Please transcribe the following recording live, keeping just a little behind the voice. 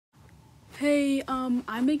Hey,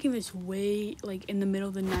 I'm making this way, like, in the middle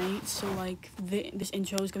of the night, so, like, this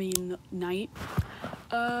intro is gonna be in the night.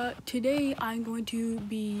 Today I'm going to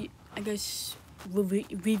be, I guess,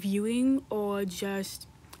 reviewing or just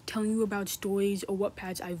telling you about stories or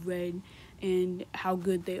wattpads I've read and how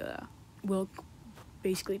good they will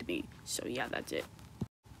basically to me. So, yeah, that's it.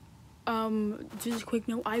 Just a quick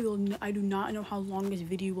note, I do not know how long this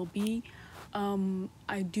video will be.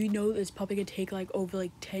 I do know it's probably gonna take over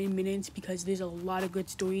 10 minutes because there's a lot of good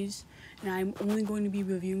stories, and I'm only going to be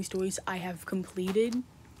reviewing stories I have completed.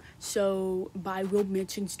 So, but I will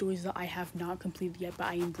mention stories that I have not completed yet, but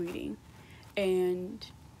I am reading. And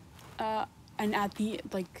at the,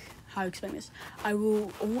 how to explain this, I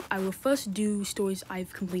will first do stories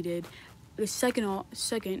I've completed. The second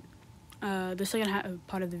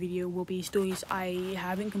part of the video will be stories I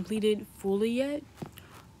haven't completed fully yet,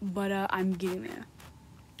 but I'm getting there.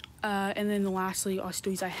 And then lastly are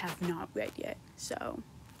stories I have not read yet. So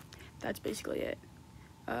that's basically it.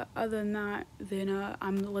 Other than that, then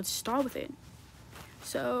let's start with it.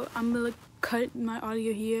 So I'm gonna cut my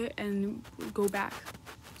audio here and go back.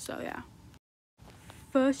 So yeah.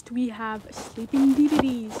 First we have Sleeping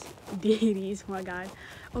Deities. Oh my god.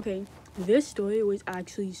 Okay, this story was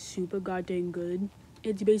actually super goddamn good.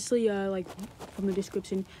 It's basically from the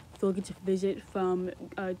description, Phil gets a visit from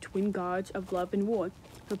twin gods of love and war,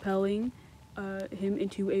 propelling him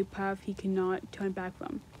into a path he cannot turn back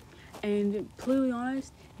from. And completely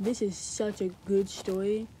honest, this is such a good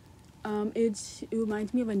story. It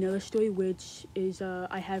reminds me of another story which is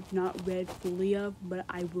I have not read fully of, but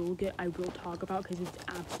I will talk about because it's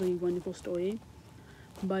absolutely wonderful story.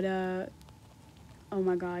 But oh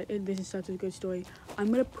my god, this is such a good story. I'm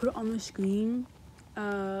gonna put it on the screen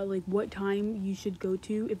what time you should go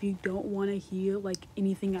to if you don't want to hear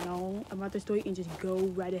anything at all about the story and just go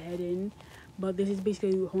right ahead in. But this is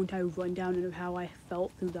basically a whole entire rundown of how I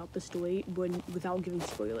felt throughout the story without giving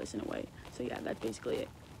spoilers in a way. So yeah, that's basically it.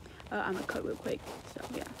 I'm gonna cut real quick, so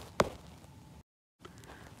yeah.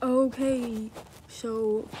 Okay,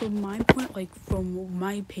 so from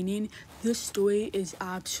my opinion, this story is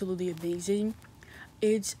absolutely amazing.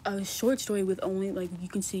 It's a short story with only, you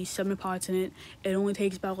can see 7 parts in it. It only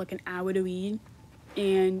takes about an hour to read,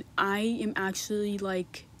 and I am actually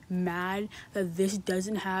mad that this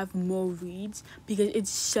doesn't have more reads because it's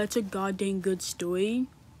such a goddamn good story.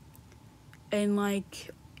 And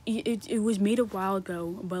it was made a while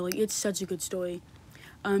ago, but it's such a good story.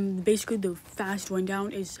 Basically the fast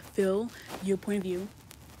rundown is Phil, your point of view.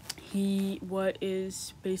 He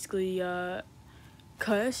is basically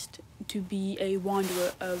cursed to be a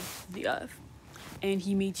wanderer of the earth, and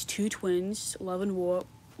he meets 2 twins, Love and War,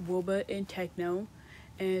 Wilbur and Techno.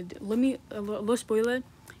 And a little spoiler,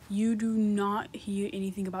 you do not hear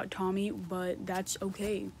anything about Tommy, but that's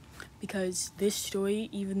okay, because this story,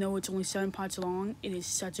 even though it's only 7 parts long, it is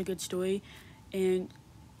such a good story. And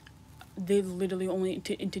they literally only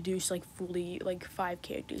introduce fully 5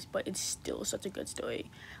 characters, but it's still such a good story.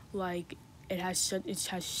 It has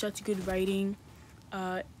such good writing.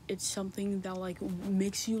 It's something that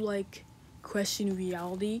makes you question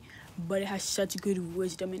reality, but it has such good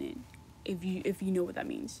wisdom in it, if you know what that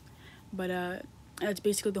means. But that's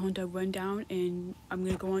basically the whole entire rundown, and I'm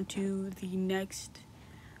gonna go on to the next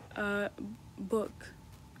book.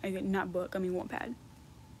 Wattpad.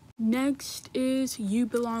 Next is You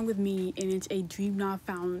Belong With Me, and it's a Dream Not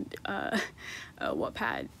Found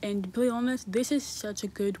Wattpad. And to be honest, this is such a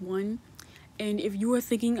good one. And if you are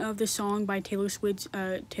thinking of the song by Taylor Swift,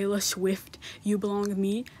 You Belong With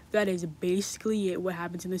Me, that is basically what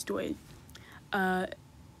happens in the story.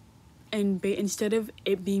 Instead of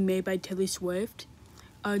it being made by Taylor Swift,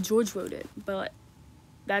 George wrote it. But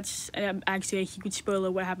that's actually a huge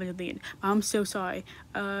spoiler what happens at the end. I'm so sorry.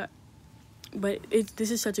 But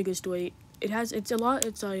this is such a good story.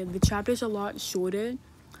 The chapters are a lot shorter.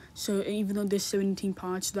 So even though there's 17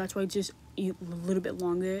 parts, that's why it's just a little bit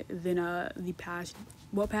longer than the past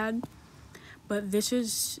Wattpad. But this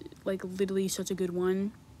is literally such a good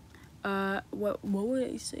one. What would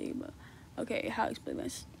I say? Okay, how to explain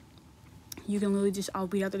this? You can literally I'll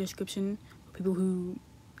read out the description for people who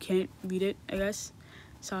can't read it, I guess.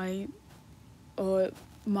 Sorry. Or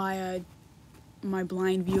my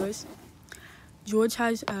blind viewers. George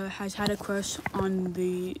has had a crush on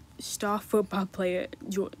the star football player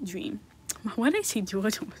Dream. Why did I say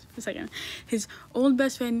George for a second? His old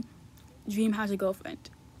best friend Dream has a girlfriend.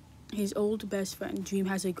 The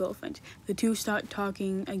two start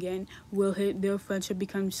talking again. Will their friendship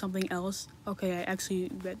become something else? Okay, I actually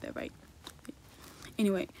read that right.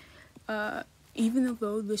 Anyway, even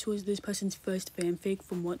though this was this person's first fanfic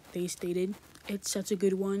from what they stated, it's such a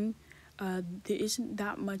good one. there isn't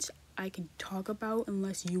that much I can talk about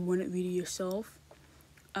unless you want to read it yourself.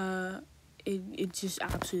 It's just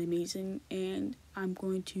absolutely amazing, and I'm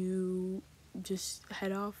going to just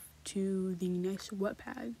head off to the next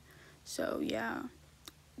wattpad. So yeah,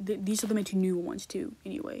 these are my two newer ones too.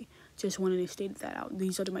 Anyway, just wanted to state that out.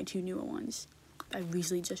 These are my two newer ones I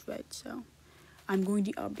recently just read. So I'm going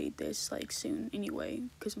to update this like soon anyway,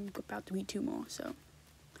 because I'm about to read two more. So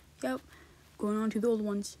yep, going on to the old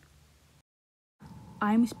ones.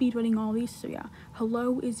 I'm speedrunning all these, so yeah.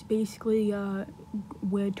 Hello is basically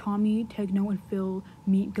where Tommy, Techno, and Phil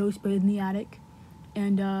meet Ghostbed in the attic,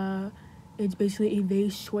 and it's basically a very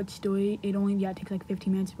short story. It only takes like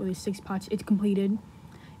 15 minutes, but there's 6 parts. It's completed,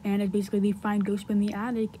 and it's basically they find Ghostbed in the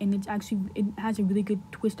attic, and it has a really good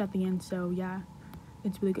twist at the end. So yeah,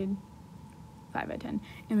 it's really good. 5 out of 10.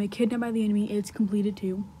 And they're kidnapped by the enemy. It's completed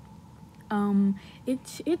too.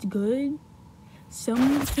 It's good.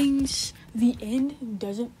 Some things, the end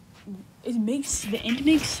doesn't, the end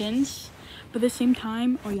makes sense, but at the same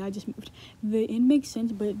time, oh yeah, I just moved. The end makes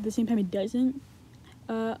sense, but at the same time it doesn't.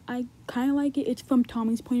 I kind of like it. It's from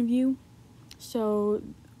Tommy's point of view, so,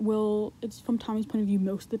 well, it's from Tommy's point of view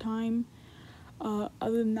most of the time. Other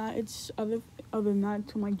than that, it's other than that,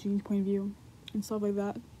 it's from like Gene's point of view and stuff like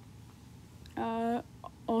that.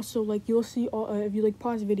 Also, like, you'll see all, if you like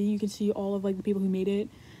pause the video, you can see all of like the people who made it,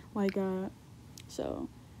 like so,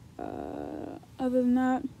 other than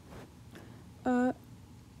that,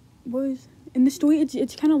 in the story,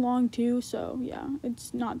 it's kind of long too, so yeah,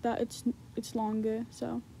 it's not that, it's longer,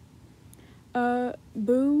 so,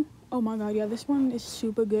 Boo, oh my god, yeah, this one is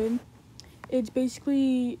super good. It's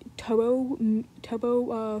basically Tubbo,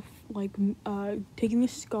 taking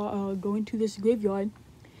this going to this graveyard,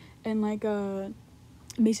 and like,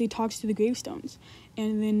 basically talks to the gravestones,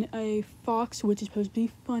 and then a fox, which is supposed to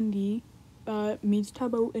be Fundy, meets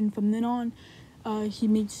Tubbo, and from then on, he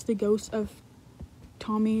meets the ghosts of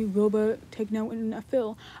Tommy, Wilbur, Techno, and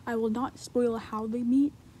Phil. I will not spoil how they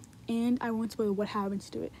meet, and I won't spoil what happens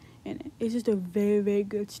to it. And it's just a very, very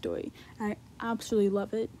good story. I absolutely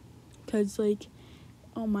love it, cause like,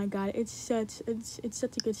 oh my god, it's such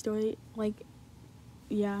a good story. Like,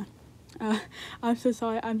 yeah, I'm so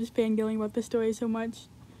sorry. I'm just fangirling about the story so much.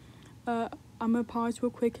 I'm gonna pause real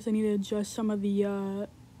quick because I need to adjust some of the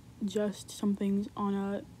some things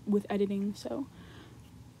on with editing, so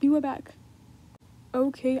be right back.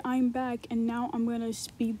 Okay, I'm back, and now I'm gonna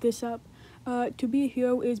speed this up. To be a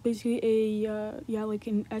hero is basically a like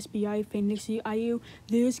an SBI fantasy IU.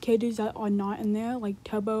 There's characters that are not in there, like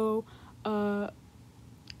Tubbo,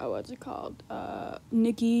 what's it called,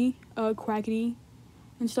 Nikki, Crackety,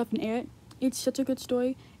 and stuff in it. It's such a good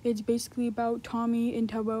story. It's basically about Tommy and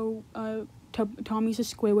Tubbo. Tommy's a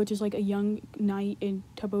square, which is like a young knight, and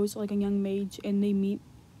Tubbo's like a young mage, and they meet.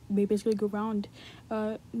 They basically go around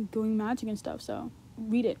doing magic and stuff, so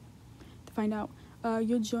read it to find out.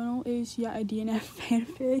 Your journal is, a DNF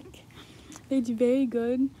fanfic. It's very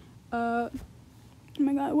good. Oh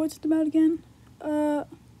my god, what's it about again? Oh,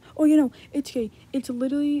 it's okay. It's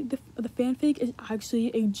literally, the fanfic is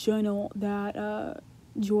actually a journal that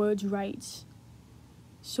George writes.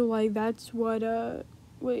 So, like, that's what,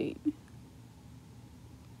 wait.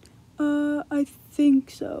 I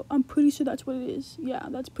think so. I'm pretty sure that's what it is. Yeah,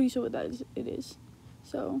 that's pretty sure what it is.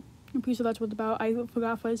 So, I'm pretty sure that's what it's about. I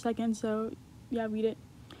forgot for a second, so, yeah, read it.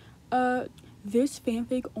 This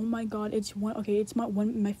fanfic, oh my god, it's one of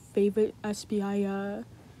my favorite SBI,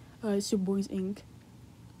 Superboys Inc.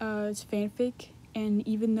 It's fanfic, and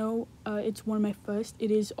even though, it's one of my first,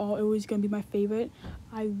 it is always gonna be my favorite.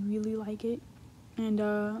 I really like it,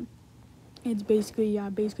 and, it's basically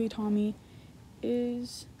Tommy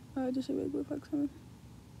is, just a regular fox.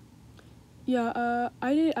 Yeah,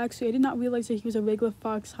 I did not realize that he was a regular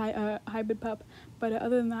fox hybrid pup, but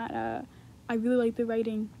other than that, I really like the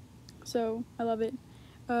writing, so I love it.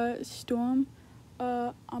 Storm,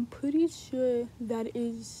 I'm pretty sure that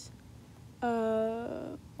is,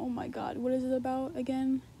 oh my god, what is it about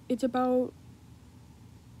again? It's about,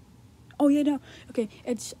 oh yeah, no, okay,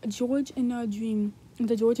 it's George and Dream.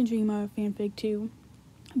 It's a George and Dream fanfic too,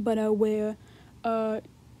 but where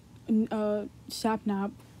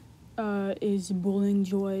Sapnap is bullying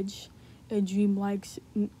George, and Dream likes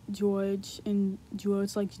George, and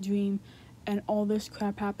George likes Dream, and all this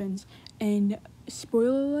crap happens. And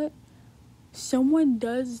spoiler alert, someone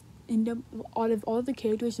does end up, out of all of the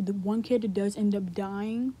characters, the one character does end up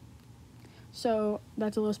dying. So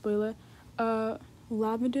that's a little spoiler.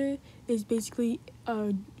 Lavender is basically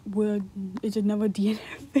where it's another DNF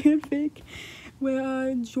fanfic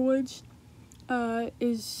where George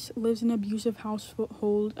lives in an abusive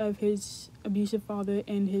household of his abusive father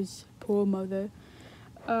and his poor mother.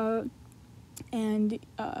 And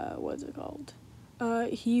what's it called?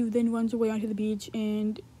 He then runs away onto the beach,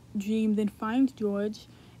 and Dream then finds George,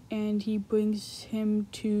 and he brings him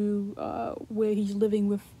to where he's living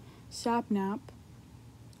with Sapnap.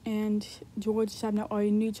 And George and Sapnap already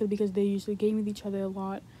knew each other because they used to game with each other a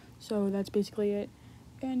lot. So that's basically it.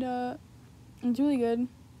 And it's really good.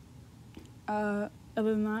 Other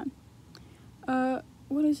than that,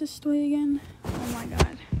 what is this story again? Oh my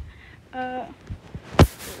god.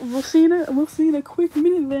 We'll see in a quick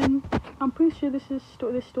minute then. I'm pretty sure this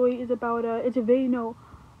story is about it's a very no.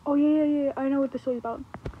 Oh yeah. I know what the story's about.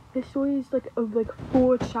 This story is like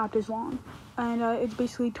 4 chapters long, and it's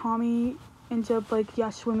basically Tommy ends up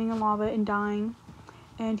swimming in lava and dying,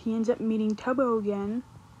 and he ends up meeting Tubbo again,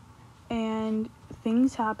 and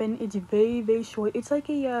things happen. It's very, very short. It's like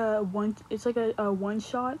a one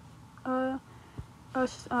shot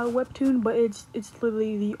webtoon, but it's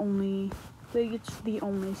literally the only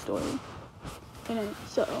story in it.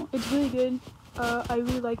 So it's really good. I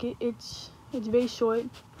really like it. It's very short,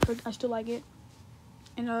 but I still like it.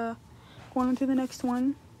 And going on to the next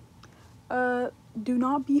one. Do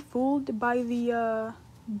not be fooled by the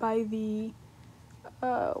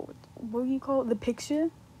what do you call it? The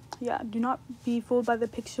picture. Yeah, do not be fooled by the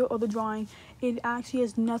picture or the drawing. It actually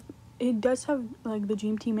has nothing. It does have the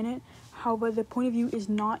dream team in it. However, the point of view is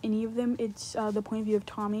not any of them. It's the point of view of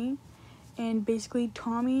Tommy, and basically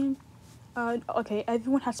Tommy. Okay,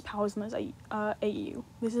 everyone has powers in this AU.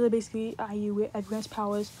 This is basically IU where everyone has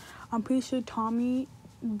powers. I'm pretty sure Tommy,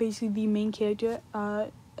 basically the main character,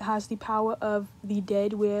 has the power of the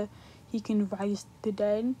dead, where he can rise the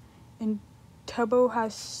dead, and Turbo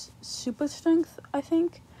has super strength. I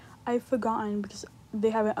think I've forgotten because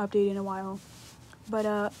they haven't updated in a while.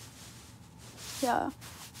 But yeah.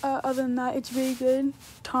 Other than that, it's really good.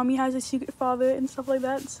 Tommy has a secret father and stuff like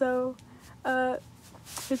that. So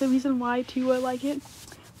there's a reason why to like it.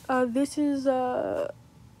 This is oh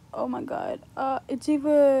my god. It's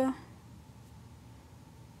either,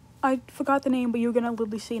 I forgot the name, but you're gonna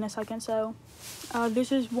literally see in a second. So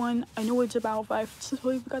this is one I know what it's about, but I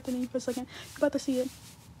totally forgot the name for a second. You're about to see it.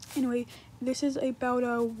 Anyway, this is about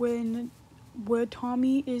where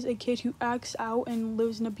Tommy is a kid who acts out and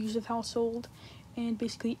lives in an abusive household, and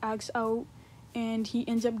basically acts out, and he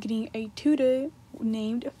ends up getting a tutor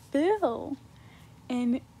named Phil,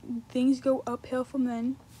 and things go uphill from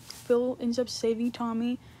then. Phil ends up saving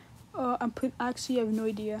Tommy. Actually, I have no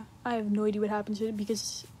idea. I have no idea what happens to it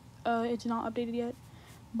because it's not updated yet.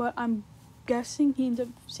 But I'm guessing he ends up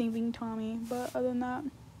saving Tommy. But other than that,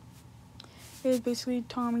 it's basically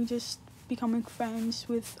Tommy just becoming friends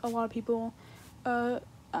with a lot of people.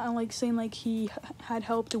 Saying he had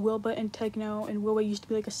helped Wilbur and Techno, and Wilbur used to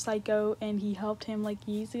be a psycho, and he helped him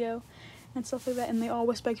years ago, and stuff like that. And they all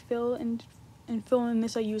respect Phil, and Phil in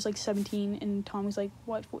this IU is 17, and Tommy's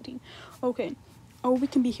 14. Okay. Oh, we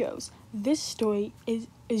can be heroes. This story is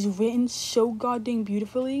written so goddamn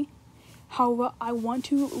beautifully. However,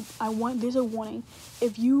 there's a warning.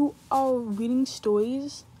 If you are reading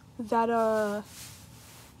stories that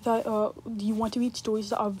you want to read stories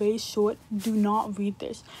that are very short, do not read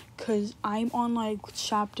this, because I'm on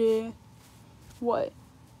chapter 4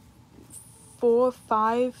 or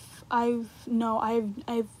 5. I've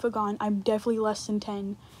forgotten. I'm definitely less than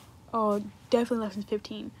 10, or definitely less than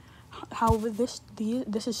 15. However, this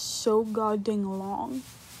is so goddamn long.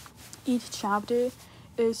 Each chapter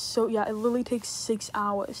is so, it literally takes 6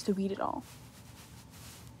 hours to read it all.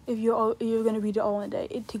 If you're gonna read it all in a day,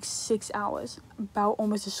 it takes 6 hours, about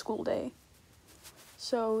almost a school day.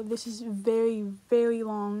 So this is very, very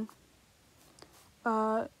long.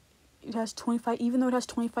 It has 25. Even though it has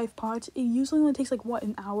 25 parts, it usually only takes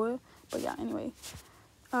an hour. But yeah, anyway.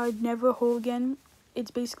 Never Whole Again. It's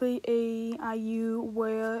basically a IU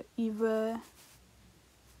where either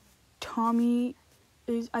Tommy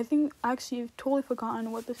is. I think actually I've totally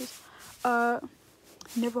forgotten what this is.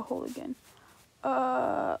 Never Whole Again.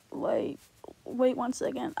 Wait 1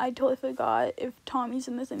 second. I totally forgot if Tommy's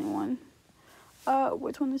in this anyone.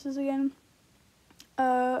 Which one this is again?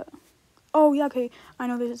 Oh yeah, okay. I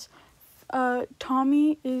know this is.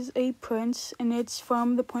 Tommy is a prince, and it's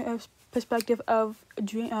from the point of perspective of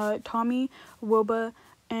Tommy, Wilbur,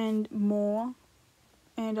 and Moore.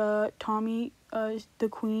 And Tommy, the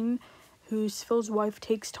queen, who's Phil's wife,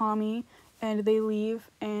 takes Tommy, and they leave,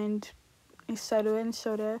 and etc. and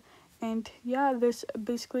soda. And yeah, there's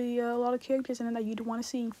basically a lot of characters in it that you'd want to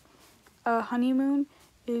see. Honeymoon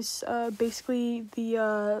is basically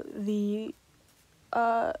the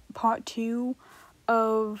part 2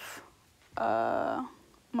 of oh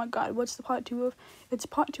my god, what's the part 2 of? It's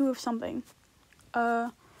part 2 of something.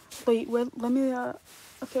 Wait, let me,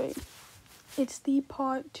 okay. It's the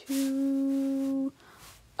part 2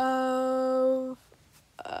 of,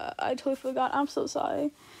 I totally forgot. I'm so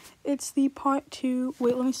sorry. It's the part 2.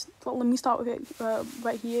 Wait, let me start with it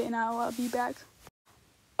right here, and I'll be back.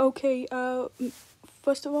 Okay.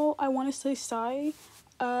 First of all, I want to say sorry.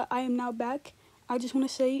 I am now back. I just want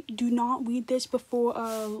to say, do not read this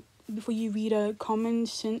before you read Common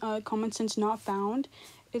Sense Not Found.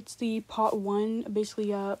 It's the part 1,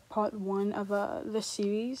 basically part 1 of the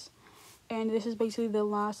series, and this is basically the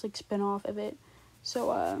last like spin-off of it.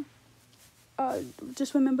 So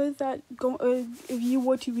just remember that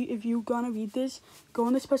if you're gonna read this, go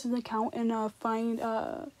on this person's account and find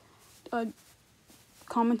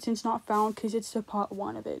Common Sense Not Found, because it's the part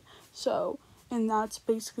 1 of it. So, and that's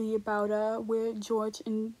basically about where George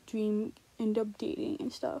and Dream end up dating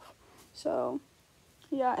and stuff. So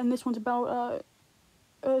yeah, and this one's about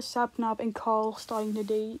Sapnap and Carl starting to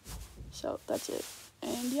date. So that's it.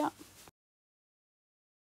 And yeah.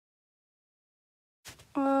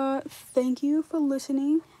 Thank you for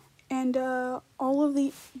listening, and all of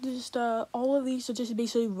these are just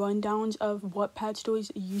basically rundowns of Wattpad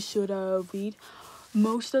stories you should read.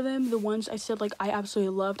 Most of them, the ones I said like I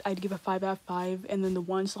absolutely loved, I'd give a 5 out of 5, and then the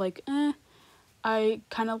ones like I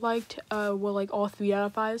kind of liked were like all 3 out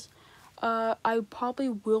of 5s. I probably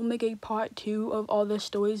will make a part 2 of all the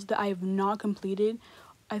stories that I have not completed.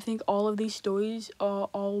 I think all of these stories are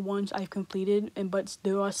all ones I've completed, but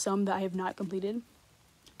there are some that I have not completed.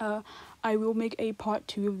 I will make a part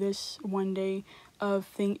 2 of this one day of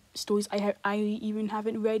stories I even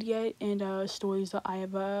haven't read yet, and stories that I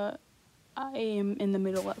am in the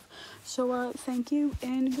middle of. So thank you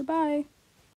and goodbye.